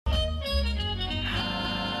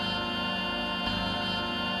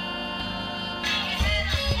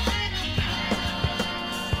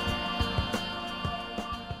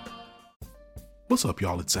What's up,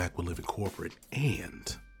 y'all? It's Zach with Living Corporate,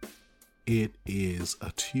 and it is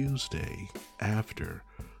a Tuesday after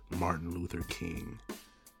Martin Luther King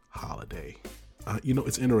holiday.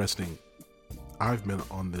 It's interesting. I've been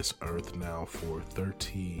on this earth now for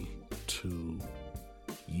 32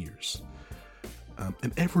 years.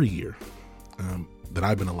 And every year that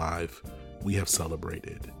I've been alive, we have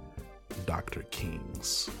celebrated Dr.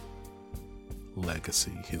 King's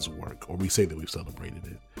legacy, his work, or we say that we've celebrated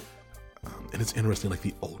it. And it's interesting, like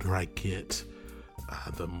the older I get,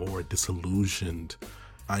 the more disillusioned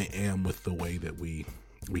I am with the way that we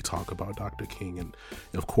talk about Dr. King. And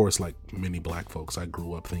of course, like many black folks, I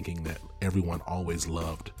grew up thinking that everyone always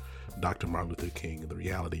loved Dr. Martin Luther King. And the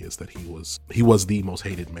reality is that he was the most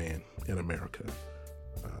hated man in America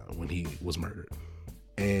when he was murdered.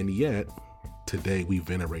 And yet today we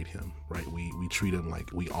venerate him, right? We treat him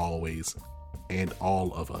like we always and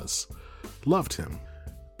all of us loved him.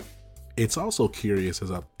 It's also curious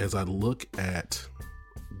as I look at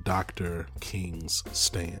Dr. King's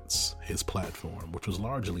stance, his platform, which was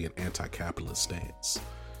largely an anti-capitalist stance.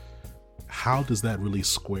 How does that really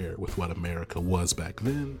square with what America was back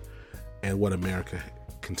then and what America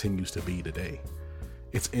continues to be today?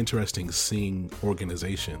 It's interesting seeing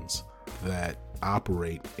organizations that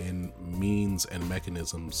operate in means and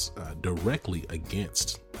mechanisms directly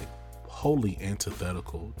against, like, wholly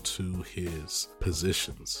antithetical to his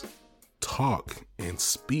positions, talk and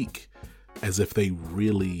speak as if they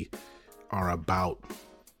really are about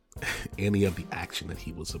any of the action that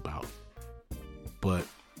he was about, but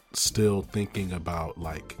still thinking about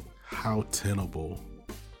like how tenable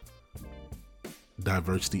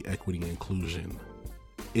diversity, equity, and inclusion,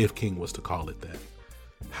 if King was to call it that,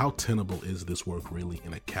 how tenable is this work really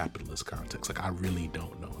in a capitalist context? Like, I really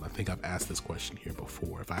don't know. And I think I've asked this question here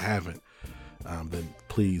before. If I haven't, then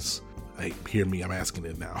please, hear me, I'm asking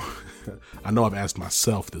it now. I know I've asked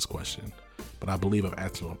myself this question, but I believe I've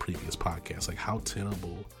asked it on previous podcasts. Like, how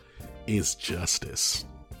tenable is justice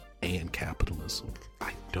and capitalism?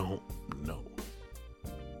 I don't know.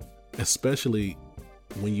 Especially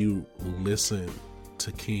when you listen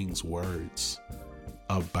to King's words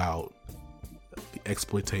about the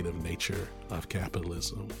exploitative nature of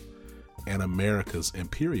capitalism and America's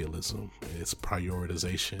imperialism, its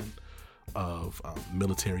prioritization of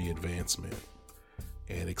military advancement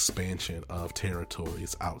and expansion of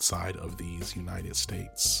territories outside of these United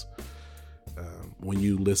States. When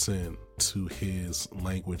you listen to his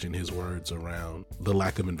language and his words around the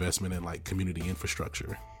lack of investment in like community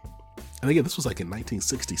infrastructure, and again, this was like in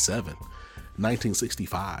 1967,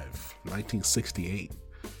 1965, 1968,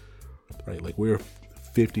 right? Like, we're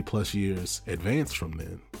 50 plus years advanced from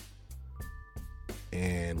then,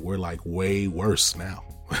 and we're like way worse now.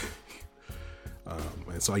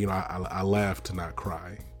 And so, I laugh to not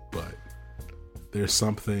cry, but there's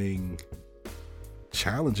something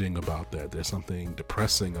challenging about that. There's something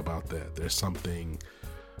depressing about that. There's something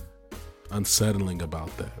unsettling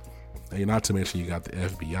about that. And not to mention, you got the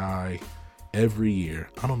FBI every year.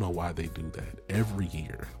 I don't know why they do that. Every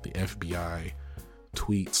year, the FBI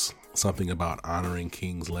tweets something about honoring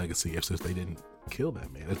King's legacy as if they didn't kill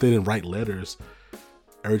that man. If they didn't write letters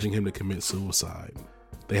urging him to commit suicide.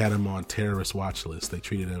 They had him on terrorist watch list. They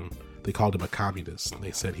called him a communist.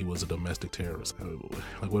 They said he was a domestic terrorist.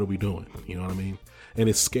 Like, what are we doing? You know what I mean? And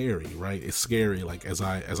it's scary, right? It's scary. Like, as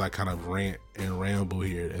I kind of rant and ramble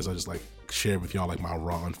here, as I just like share with y'all like my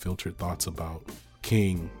raw, unfiltered thoughts about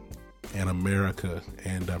King and America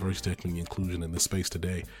and diversity, equity, and inclusion in this space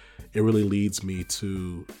today, it really leads me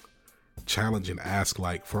to challenge and ask,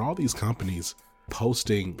 like, for all these companies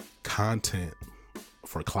posting content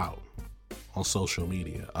for clout on social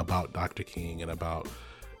media about Dr. King and about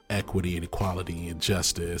equity and equality and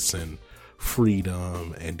justice and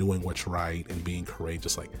freedom and doing what's right and being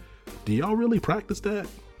courageous, like, do y'all really practice that?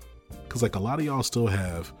 Because like a lot of y'all still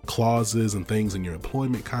have clauses and things in your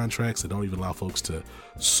employment contracts that don't even allow folks to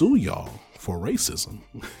sue y'all for racism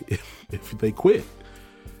if they quit.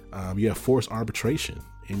 You have forced arbitration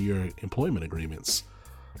in your employment agreements.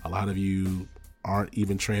 A lot of you aren't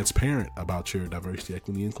even transparent about your diversity,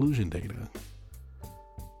 equity, and inclusion data.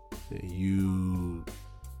 You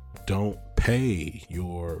don't pay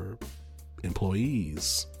your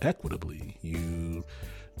employees equitably. You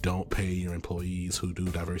don't pay your employees who do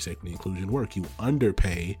diversity, equity, and inclusion work. You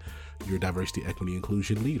underpay your diversity, equity, and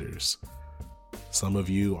inclusion leaders. Some of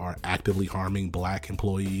you are actively harming black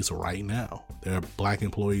employees right now. There are black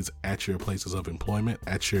employees at your places of employment,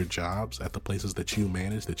 at your jobs, at the places that you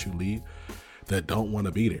manage, that you lead, that don't want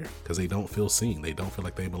to be there because they don't feel seen. They don't feel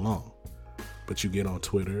like they belong. But you get on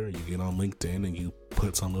Twitter, you get on LinkedIn, and you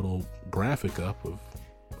put some little graphic up of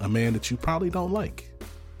a man that you probably don't like.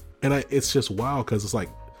 And it's just wild because it's like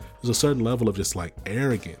there's a certain level of just like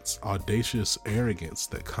arrogance, audacious arrogance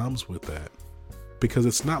that comes with that. Because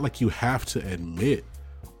it's not like you have to admit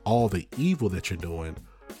all the evil that you're doing,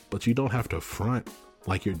 but you don't have to front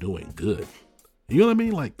like you're doing good. You know what I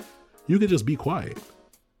mean? Like, you can just be quiet.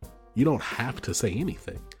 You don't have to say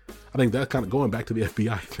anything. I think that's kind of going back to the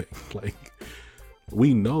FBI thing. Like,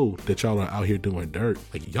 we know that y'all are out here doing dirt.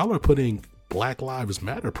 Like, y'all are putting Black Lives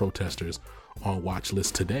Matter protesters on watch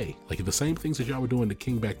lists today. Like, the same things that y'all were doing to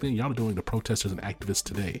King back then, y'all are doing to protesters and activists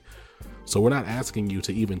today. So we're not asking you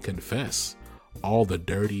to even confess all the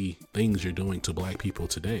dirty things you're doing to black people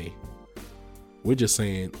today. We're just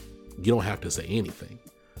saying you don't have to say anything.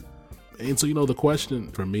 And so, the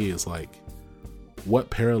question for me is like, what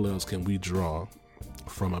parallels can we draw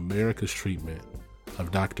from America's treatment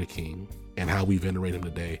of Dr. King and how we venerate him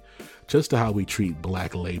today, just to how we treat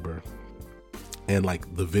black labor and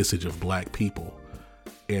like the visage of black people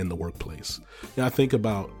in the workplace? I think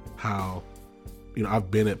about how, I've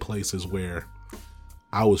been at places where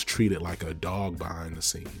I was treated like a dog behind the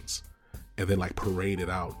scenes and then like paraded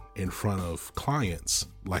out in front of clients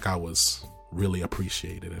like I was really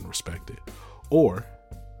appreciated and respected. Or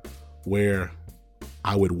where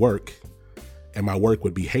I would work and my work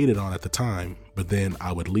would be hated on at the time, but then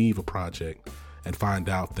I would leave a project and find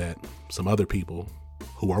out that some other people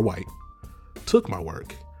who are white took my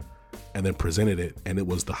work and then presented it, and it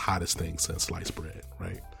was the hottest thing since sliced bread,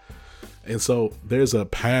 right? And so there's a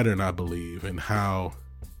pattern, I believe, in how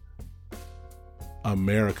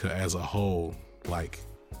America as a whole like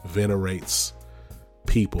venerates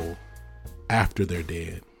people after they're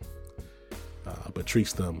dead, but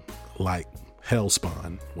treats them like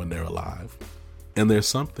hellspawn when they're alive. And there's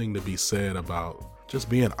something to be said about just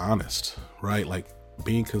being honest, right? Like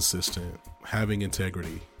being consistent, having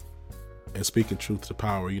integrity, and speaking truth to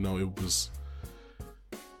power.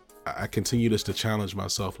 I continue just to challenge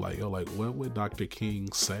myself, like, what would Dr.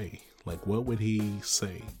 King say? Like, what would he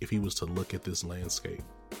say if he was to look at this landscape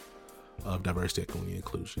of diversity, equity, and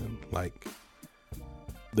inclusion? Like,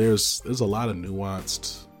 there's a lot of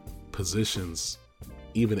nuanced positions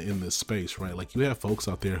even in this space, right? Like, you have folks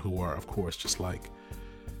out there who are, of course, just like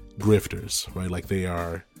grifters, right? Like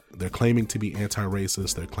they're claiming to be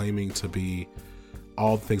anti-racist. They're claiming to be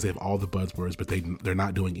all the things. They have all the buzzwords, but they're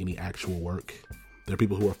not doing any actual work. There are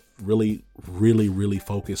people who are really, really, really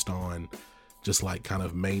focused on just like kind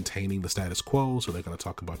of maintaining the status quo. So they're going to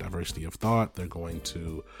talk about diversity of thought. They're going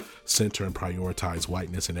to center and prioritize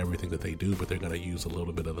whiteness in everything that they do, but they're going to use a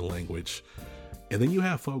little bit of the language. And then you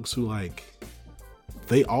have folks who like,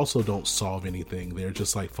 they also don't solve anything. They're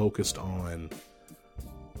just like focused on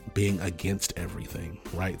being against everything,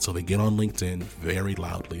 right? So they get on LinkedIn very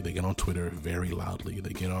loudly. They get on Twitter very loudly.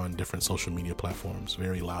 They get on different social media platforms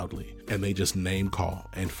very loudly, and they just name call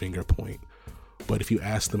and finger point. But if you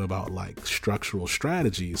ask them about like structural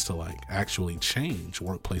strategies to like actually change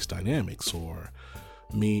workplace dynamics, or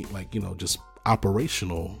just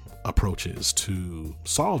operational approaches to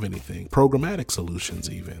solve anything, programmatic solutions,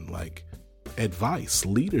 even like advice,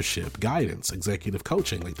 leadership, guidance, executive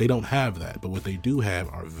coaching, like they don't have that. But what they do have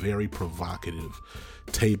are very provocative,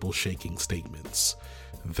 table shaking statements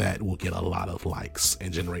that will get a lot of likes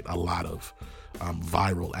and generate a lot of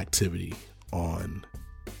viral activity on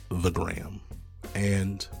the gram.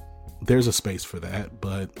 And there's a space for that,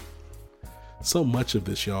 but so much of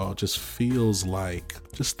this, y'all, just feels like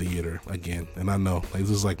just theater again. And I know, like,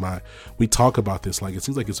 this is like we talk about this, like, it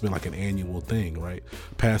seems like it's been like an annual thing, right?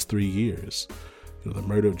 Past 3 years, the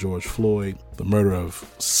murder of George Floyd, the murder of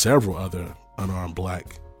several other unarmed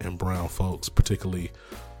black and brown folks, particularly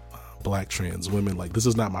black trans women. Like, this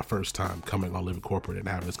is not my first time coming on Living Corporate and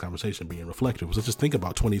having this conversation, being reflective. So just think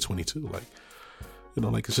about 2022, like,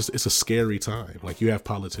 it's a scary time. Like, you have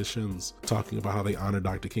politicians talking about how they honor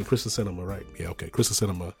Dr. King. Kristen Sinema, right? Yeah, okay. Kristen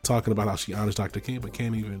Sinema talking about how she honors Dr. King, but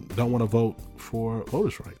don't want to vote for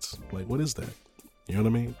voters' rights. Like, what is that? You know what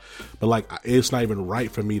I mean? But like, it's not even right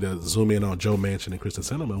for me to zoom in on Joe Manchin and Kristen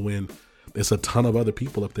Sinema when there's a ton of other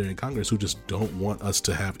people up there in Congress who just don't want us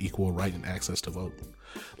to have equal right and access to vote.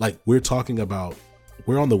 Like, we're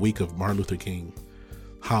on the week of Martin Luther King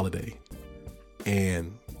holiday,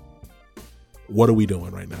 and what are we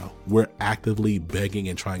doing right now? We're actively begging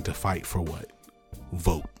and trying to fight for what?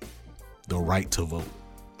 Vote. The right to vote.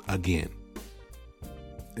 Again.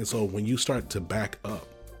 And so when you start to back up,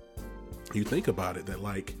 you think about it, that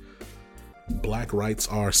like black rights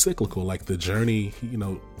are cyclical. Like the journey,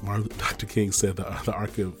 Dr. King said the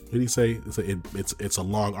arc of, what did he say? It's a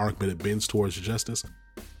long arc, but it bends towards justice.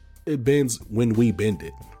 It bends when we bend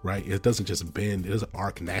it, right? It doesn't just bend, it doesn't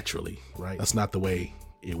arc naturally, right? That's not the way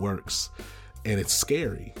It works. And it's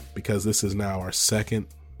scary because this is now our second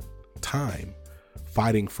time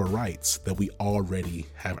fighting for rights that we already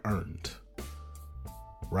have earned,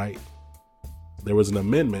 right? There was an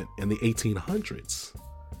amendment in the 1800s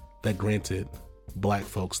that granted black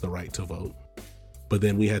folks the right to vote, but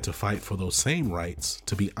then we had to fight for those same rights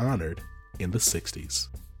to be honored in the 60s.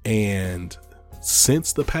 And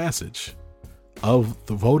since the passage of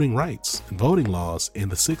the voting rights and voting laws in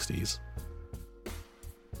the 60s,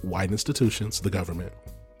 white institutions, the government,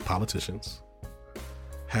 politicians,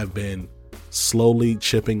 have been slowly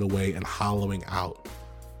chipping away and hollowing out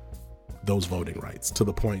those voting rights to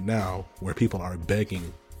the point now where people are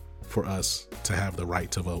begging for us to have the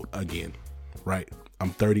right to vote again, right?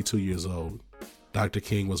 I'm 32 years old. Dr.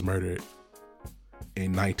 King was murdered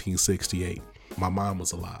in 1968. My mom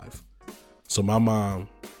was alive. So my mom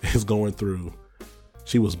is going through,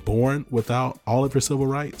 she was born without all of her civil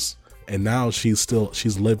rights, and now she's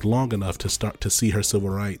lived long enough to start to see her civil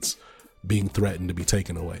rights being threatened to be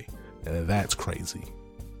taken away. And that's crazy.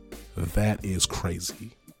 That is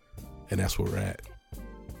crazy. And that's where we're at.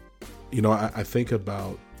 You know, I think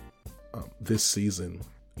about this season,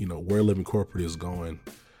 you know, where Living Corporate is going.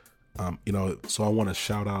 You know, so I want to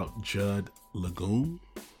shout out Judd Lagoon.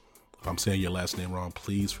 If I'm saying your last name wrong,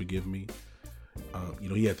 please forgive me. You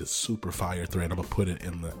know, he had this super fire thread. I'm gonna put it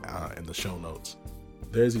in the show notes.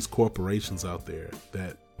 There's these corporations out there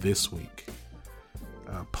that this week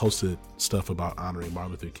posted stuff about honoring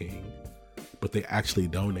Martin Luther King, but they actually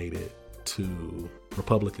donated to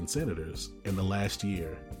Republican senators in the last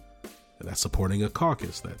year, and that's supporting a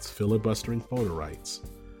caucus that's filibustering voter rights,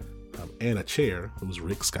 and a chair, who's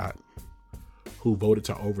Rick Scott, who voted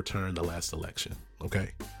to overturn the last election.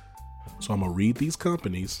 Okay, so I'm gonna read these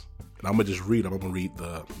companies, and I'm gonna read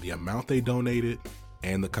the amount they donated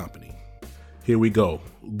and the company. Here we go.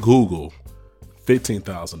 Google,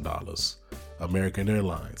 $15,000. American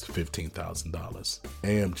Airlines, $15,000.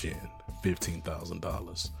 Amgen,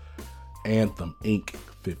 $15,000. Anthem Inc.,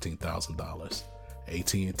 $15,000.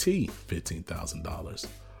 AT&T, $15,000.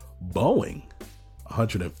 Boeing,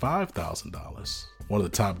 $105,000. One of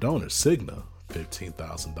the top donors, Cigna,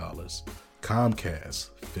 $15,000. Comcast,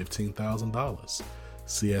 $15,000.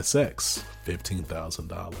 CSX,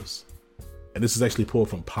 $15,000. And this is actually pulled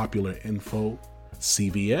from Popular Info.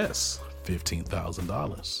 CVS,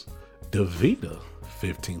 $15,000. DaVita,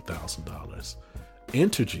 $15,000.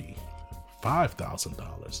 Entergy,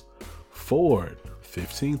 $5,000. Ford,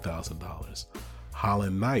 $15,000.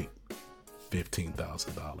 Holland Knight,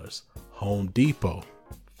 $15,000. Home Depot,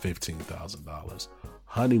 $15,000.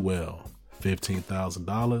 Honeywell,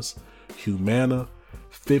 $15,000. Humana,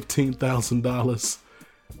 $15,000.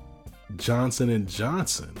 Johnson &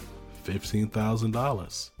 Johnson,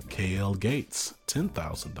 $15,000. KL Gates,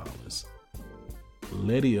 $10,000.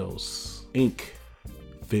 Ledios Inc.,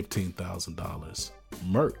 $15,000.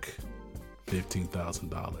 Merck,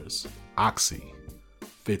 $15,000. Oxy,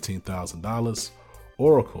 $15,000.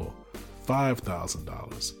 Oracle,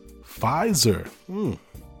 $5,000. Pfizer,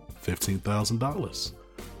 $15,000.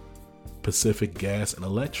 Pacific Gas and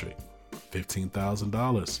Electric,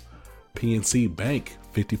 $15,000. PNC Bank,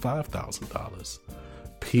 $55,000.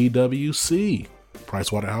 PwC,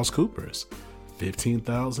 PricewaterhouseCoopers,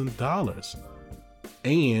 $15,000.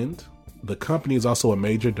 And the company is also a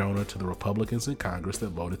major donor to the Republicans in Congress that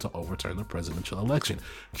voted to overturn the presidential election.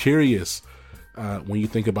 Curious, when you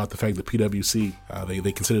think about the fact that PwC,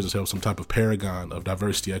 they consider themselves some type of paragon of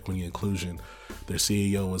diversity, equity, and inclusion. Their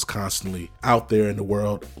CEO is constantly out there in the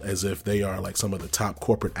world as if they are like some of the top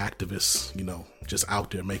corporate activists, you know, just out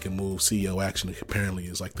there making moves. CEO action apparently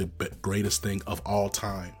is like the greatest thing of all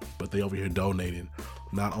time, but they over here donating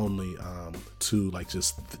not only to like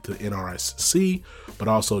just to NRSC, but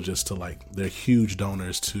also just to like they're huge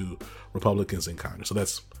donors to Republicans in Congress. So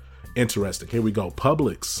that's interesting. Here we go.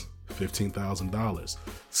 Publix, $15,000.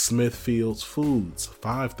 Smithfield Foods,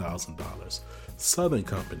 $5,000. Southern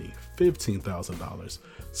Company, $15,000.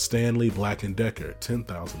 Stanley Black & Decker,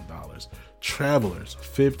 $10,000. Travelers,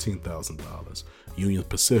 $15,000. Union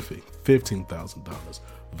Pacific, $15,000.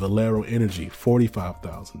 Valero Energy,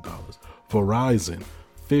 $45,000. Verizon,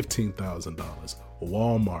 $15,000.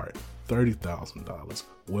 Walmart, $30,000.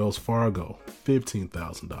 Wells Fargo,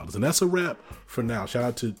 $15,000. And that's a wrap for now. Shout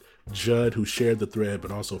out to Judd who shared the thread, but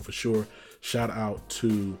also for sure, shout out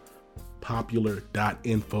to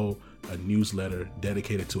popular.info, a newsletter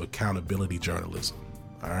dedicated to accountability journalism.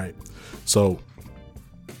 All right. So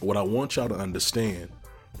what I want y'all to understand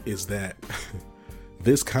is that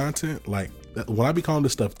this content, like when I be calling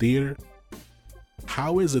this stuff theater,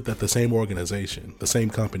 How is it that the same organization, the same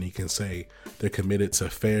company can say they're committed to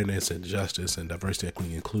fairness and justice and diversity,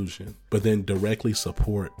 equity, and inclusion, but then directly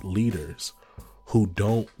support leaders who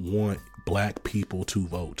don't want black people to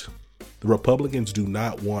vote? The Republicans do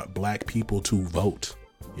not want black people to vote,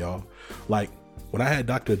 y'all. Like, when I had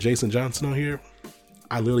Dr. Jason Johnson on here,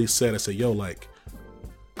 I literally said, yo, like,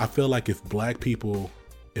 I feel like if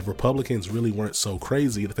Republicans really weren't so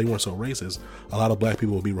crazy, if they weren't so racist, a lot of black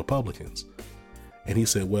people would be Republicans. And he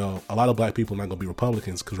said, well, a lot of black people are not going to be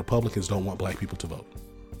Republicans because Republicans don't want black people to vote.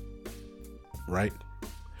 Right?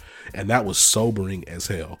 And that was sobering as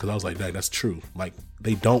hell, because I was like, dang, that's true. Like,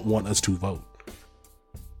 they don't want us to vote.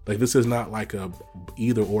 Like, this is not like a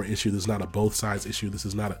either or issue. This is not a both sides issue. This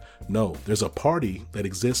is not no, there's a party that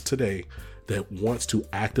exists today that wants to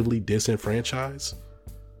actively disenfranchise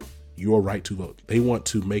your right to vote. They want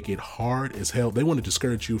to make it hard as hell. They want to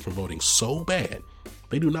discourage you from voting so bad.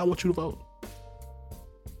 They do not want you to vote.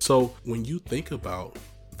 So when you think about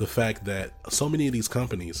the fact that so many of these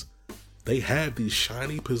companies, they have these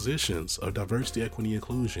shiny positions of diversity, equity,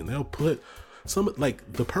 inclusion. They'll put some,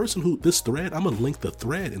 like the person who, this thread, I'm going to link the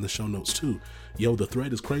thread in the show notes too. Yo, the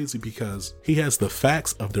thread is crazy because he has the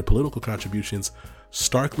facts of their political contributions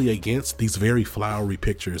starkly against these very flowery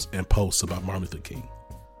pictures and posts about Martin Luther King.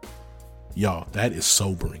 Y'all, that is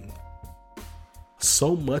sobering.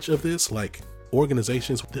 So much of this, like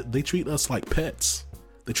organizations, they treat us like pets.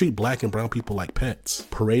 They treat black and brown people like pets,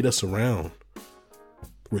 parade us around.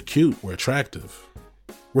 We're cute, we're attractive,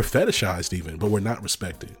 we're fetishized even, but we're not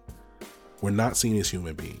respected. We're not seen as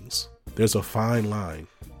human beings. There's a fine line.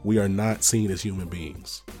 We are not seen as human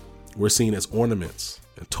beings. We're seen as ornaments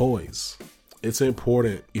and toys. It's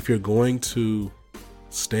important, if you're going to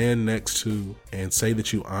stand next to and say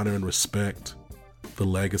that you honor and respect the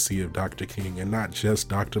legacy of Dr. King, and not just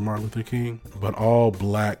Dr. Martin Luther King, but all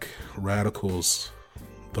black radicals,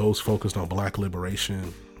 those focused on black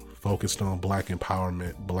liberation, focused on black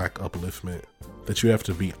empowerment, black upliftment, that you have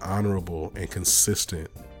to be honorable and consistent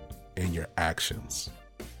in your actions.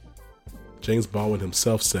 James Baldwin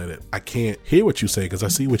himself said it. I can't hear what you say because I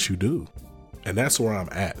see what you do. And that's where I'm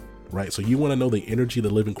at, right? So you want to know the energy the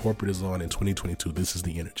Living Corporate is on in 2022. This is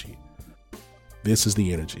the energy. This is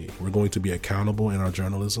the energy. We're going to be accountable in our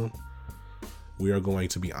journalism. We are going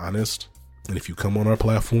to be honest. And if you come on our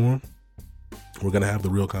platform, we're going to have the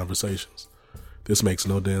real conversations. This makes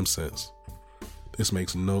no damn sense. This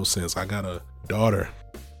makes no sense. I got a daughter.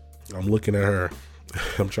 I'm looking at her.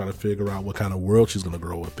 I'm trying to figure out what kind of world she's going to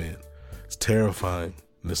grow up in. It's terrifying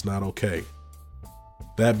and it's not okay.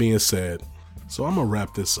 That being said, so I'm going to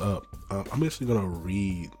wrap this up. I'm actually going to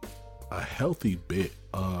read a healthy bit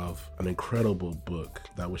of an incredible book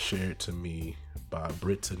that was shared to me by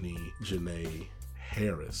Brittany Janae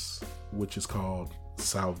Harris, which is called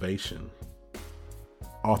Salvation,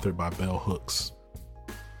 authored by Bell Hooks.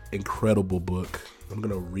 Incredible book. I'm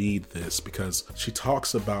going to read this because she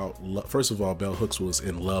talks about, first of all, Bell Hooks was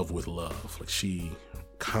in love with love. Like, she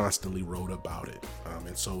constantly wrote about it.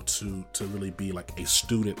 And so to really be like a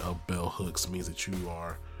student of Bell Hooks means that you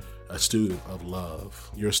are a student of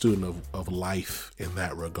love. You're a student of life in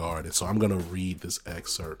that regard. And so I'm going to read this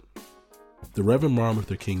excerpt. The Reverend Martin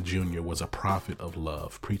Luther King Jr. was a prophet of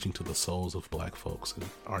love, preaching to the souls of black folks and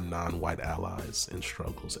our non-white allies in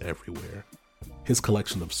struggles everywhere. His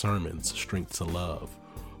collection of sermons, Strength to Love,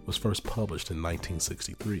 was first published in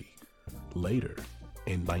 1963. Later,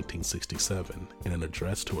 in 1967, in an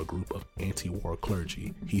address to a group of anti-war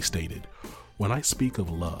clergy, he stated, "When I speak of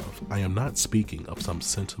love, I am not speaking of some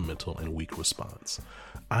sentimental and weak response.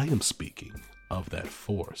 I am speaking of that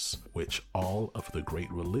force which all of the great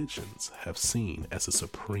religions have seen as a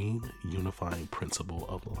supreme unifying principle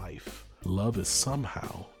of life. Love is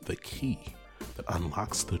somehow the key that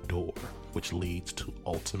unlocks the door which leads to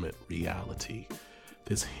ultimate reality.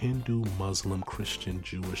 This Hindu, Muslim, Christian,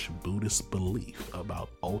 Jewish, Buddhist belief about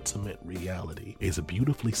ultimate reality is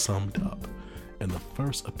beautifully summed up in the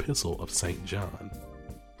first epistle of St. John.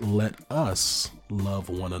 Let us love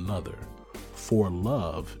one another, for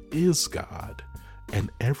love is God,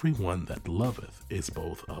 and everyone that loveth is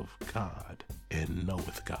both of God and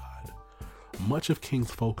knoweth God." Much of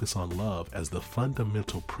King's focus on love as the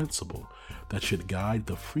fundamental principle that should guide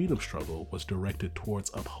the freedom struggle was directed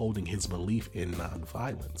towards upholding his belief in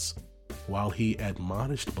nonviolence. While he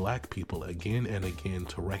admonished black people again and again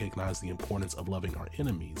to recognize the importance of loving our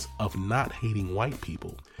enemies, of not hating white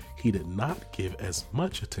people, he did not give as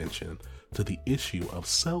much attention to the issue of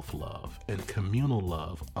self-love and communal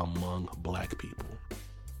love among black people.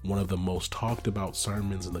 One of the most talked about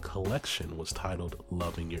sermons in the collection was titled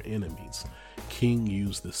Loving Your Enemies. King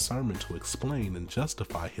used this sermon to explain and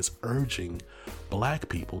justify his urging black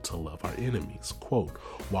people to love our enemies. Quote,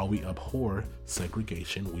 "While we abhor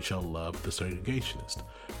segregation, we shall love the segregationist.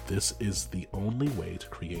 This is the only way to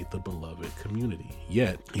create the beloved community."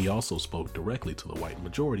 Yet, he also spoke directly to the white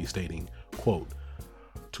majority, stating, quote,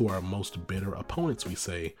 "To our most bitter opponents we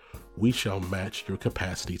say, we shall match your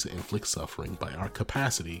capacity to inflict suffering by our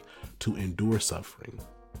capacity to endure suffering.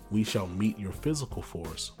 We shall meet your physical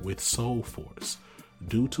force with soul force.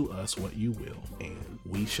 Do to us what you will, and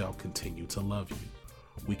we shall continue to love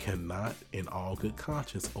you. We cannot, in all good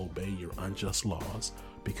conscience, obey your unjust laws,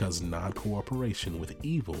 because non-cooperation with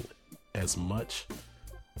evil as much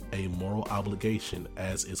a moral obligation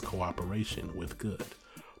as is cooperation with good.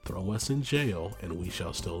 Throw us in jail, and we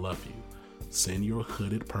shall still love you. Send your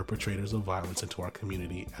hooded perpetrators of violence into our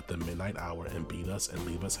community at the midnight hour and beat us and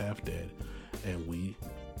leave us half dead, and we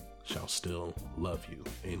shall still love you."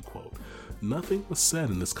 End quote. Nothing was said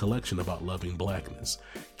in this collection about loving blackness.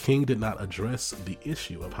 King did not address the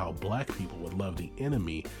issue of how black people would love the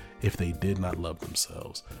enemy if they did not love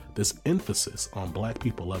themselves. This emphasis on black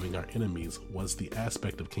people loving our enemies was the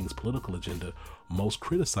aspect of King's political agenda most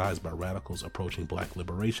criticized by radicals approaching black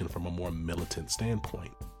liberation from a more militant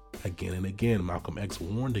standpoint. Again and again, Malcolm X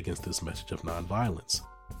warned against this message of nonviolence.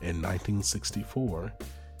 In 1964,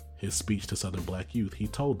 his speech to Southern black youth, he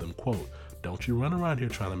told them, quote, "Don't you run around here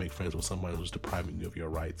trying to make friends with someone who's depriving you of your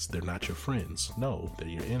rights. They're not your friends. No, they're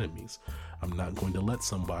your enemies. I'm not going to let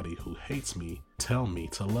somebody who hates me tell me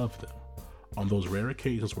to love them." On those rare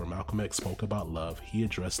occasions where Malcolm X spoke about love, he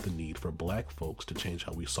addressed the need for black folks to change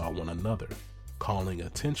how we saw one another, calling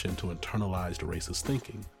attention to internalized racist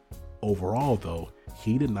thinking. Overall, though,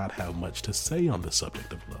 he did not have much to say on the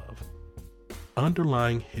subject of love.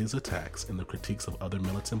 Underlying his attacks and the critiques of other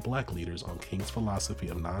militant black leaders on King's philosophy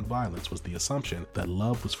of nonviolence was the assumption that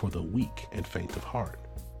love was for the weak and faint of heart.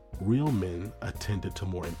 Real men attended to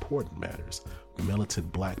more important matters.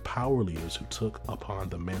 Militant black power leaders who took upon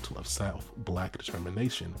the mantle of South black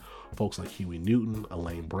determination, folks like Huey Newton,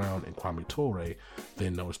 Elaine Brown, and Kwame Ture,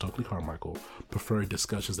 then known as Stokely Carmichael, preferred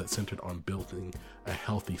discussions that centered on building a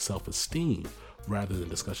healthy self-esteem rather than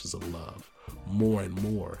discussions of love. More and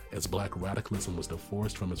more, as black radicalism was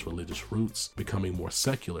divorced from its religious roots, becoming more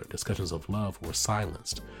secular, discussions of love were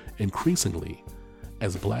silenced. Increasingly,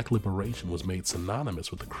 as black liberation was made synonymous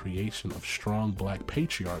with the creation of strong black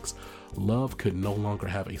patriarchs, love could no longer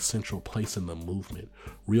have a central place in the movement.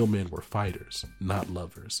 Real men were fighters, not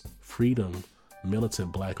lovers. Freedom,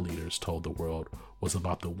 militant black leaders told the world, was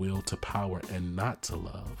about the will to power and not to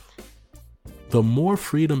love. The more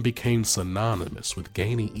freedom became synonymous with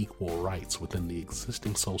gaining equal rights within the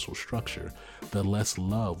existing social structure, the less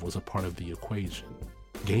love was a part of the equation.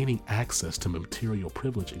 Gaining access to material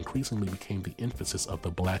privilege increasingly became the emphasis of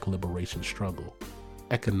the black liberation struggle.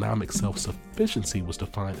 Economic self-sufficiency was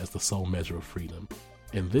defined as the sole measure of freedom.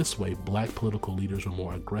 In this way, black political leaders were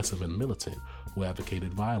more aggressive and militant, who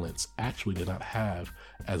advocated violence, actually did not have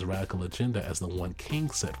as radical agenda as the one King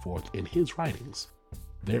set forth in his writings.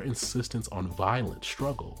 Their insistence on violent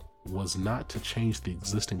struggle was not to change the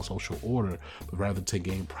existing social order, but rather to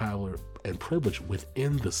gain power and privilege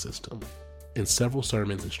within the system. In several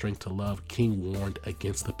sermons in Strength to Love, King warned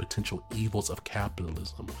against the potential evils of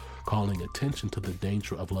capitalism, calling attention to the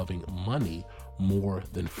danger of loving money more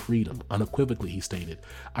than freedom. Unequivocally, he stated,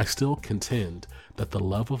 "I still contend that the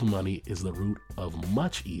love of money is the root of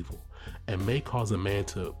much evil and may cause a man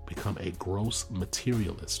to become a gross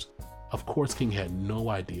materialist." Of course, King had no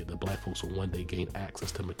idea that black folks would one day gain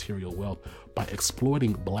access to material wealth by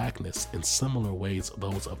exploiting blackness in similar ways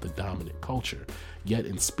those of the dominant culture. Yet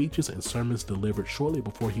in speeches and sermons delivered shortly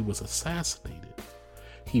before he was assassinated,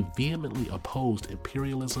 he vehemently opposed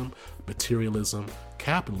imperialism, materialism,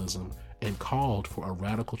 capitalism, and called for a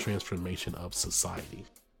radical transformation of society.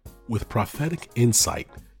 With prophetic insight,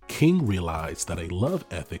 King realized that a love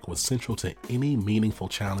ethic was central to any meaningful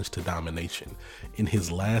challenge to domination. In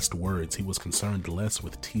his last words, he was concerned less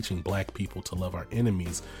with teaching black people to love our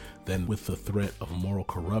enemies than with the threat of moral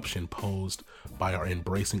corruption posed by our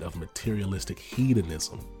embracing of materialistic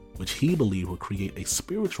hedonism, which he believed would create a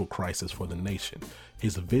spiritual crisis for the nation.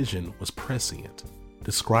 His vision was prescient.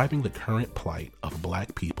 Describing the current plight of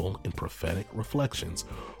black people in prophetic reflections,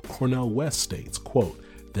 Cornel West states, quote,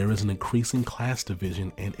 "There is an increasing class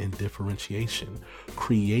division and indifferentiation,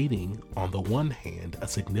 creating, on the one hand, a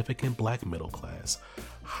significant black middle class,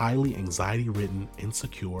 highly anxiety-ridden,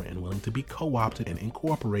 insecure, and willing to be co-opted and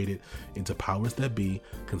incorporated into powers that be,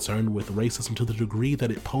 concerned with racism to the degree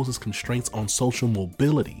that it poses constraints on social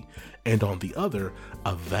mobility, and on the other,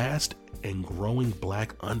 a vast and growing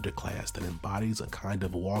black underclass that embodies a kind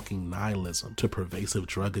of walking nihilism to pervasive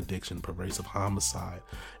drug addiction, pervasive homicide,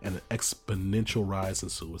 and an exponential rise in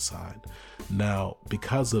suicide. Now,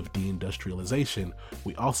 because of deindustrialization,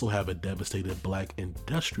 we also have a devastated black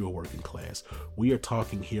industrial working class. We are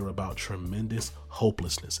talking here about tremendous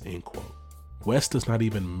hopelessness, end quote. West does not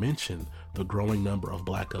even mention the growing number of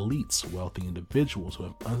black elites, wealthy individuals who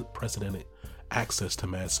have unprecedented access to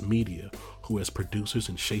mass media, who as producers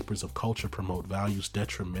and shapers of culture promote values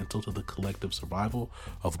detrimental to the collective survival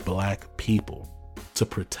of black people. To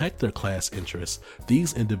protect their class interests,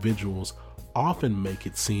 these individuals often make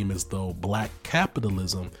it seem as though black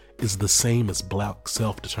capitalism is the same as black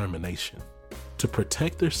self-determination. To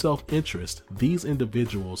protect their self-interest, these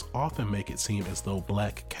individuals often make it seem as though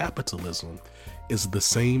black capitalism is the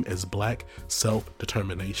same as black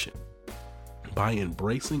self-determination. By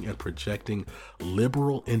embracing and projecting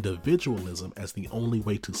liberal individualism as the only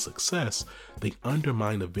way to success, they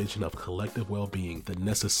undermine a vision of collective well-being that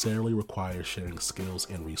necessarily requires sharing skills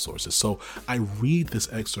and resources. So I read this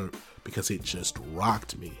excerpt because it just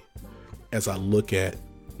rocked me as I look at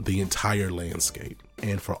the entire landscape.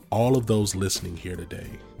 And for all of those listening here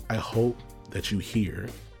today, I hope that you hear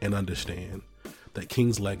and understand that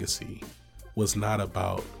King's legacy was not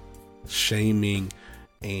about shaming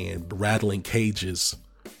and rattling cages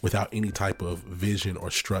without any type of vision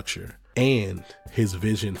or structure. And his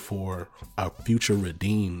vision for a future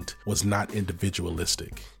redeemed was not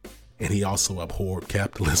individualistic. And he also abhorred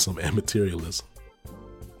capitalism and materialism.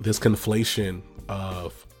 This conflation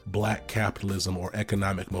of black capitalism or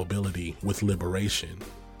economic mobility with liberation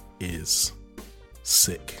is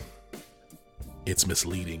sick. It's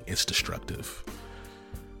misleading. It's destructive.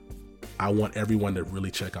 I want everyone to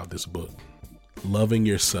really check out this book. Loving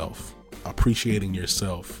yourself, appreciating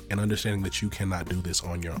yourself, and understanding that you cannot do this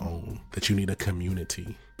on your own, that you need a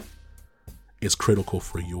community, is critical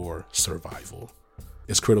for your survival.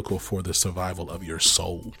 It's critical for the survival of your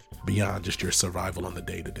soul, beyond just your survival on the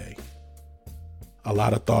day-to-day. A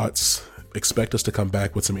lot of thoughts. Expect us to come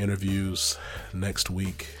back with some interviews next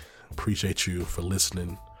week. Appreciate you for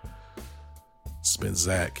listening. It's been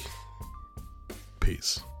Zach.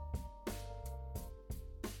 Peace.